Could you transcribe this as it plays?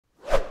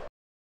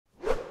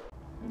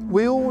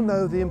We all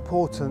know the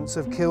importance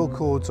of kill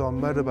cords on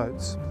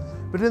motorboats,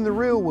 but in the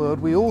real world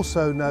we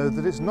also know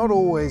that it's not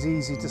always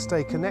easy to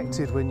stay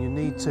connected when you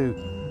need to,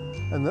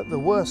 and that the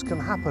worst can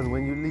happen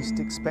when you least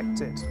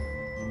expect it.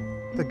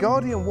 The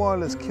Guardian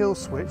wireless kill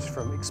switch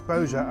from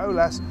Exposure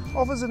OLAS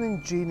offers an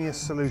ingenious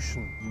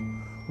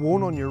solution.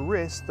 Worn on your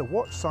wrist, the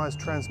watch-sized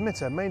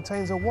transmitter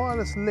maintains a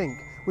wireless link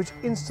which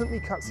instantly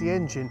cuts the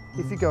engine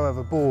if you go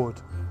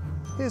overboard.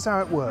 Here's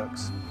how it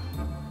works.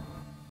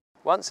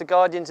 Once the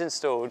Guardian's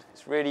installed,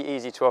 it's really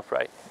easy to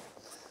operate.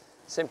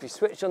 Simply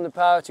switch on the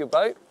power to your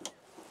boat.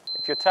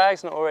 If your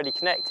tag's not already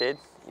connected,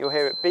 you'll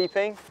hear it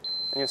beeping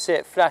and you'll see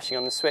it flashing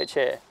on the switch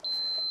here.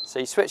 So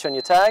you switch on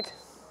your tag,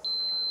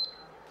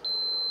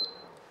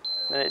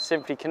 then it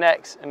simply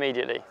connects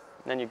immediately,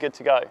 and then you're good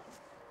to go.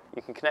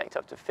 You can connect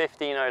up to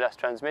 15 OLAS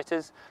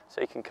transmitters,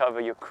 so you can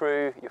cover your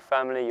crew, your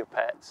family, your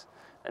pets,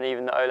 and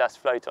even the OLAS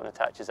float-on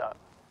attaches up.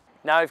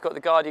 Now we've got the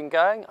Guardian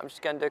going, I'm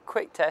just going to do a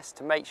quick test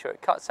to make sure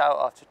it cuts out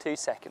after 2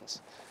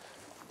 seconds.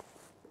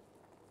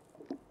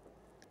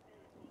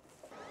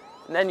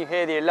 And then you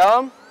hear the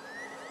alarm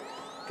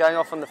going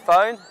off on the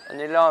phone and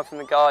the alarm from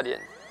the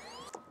Guardian.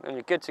 And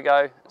you're good to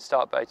go and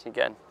start boating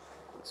again.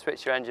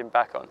 Switch your engine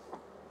back on.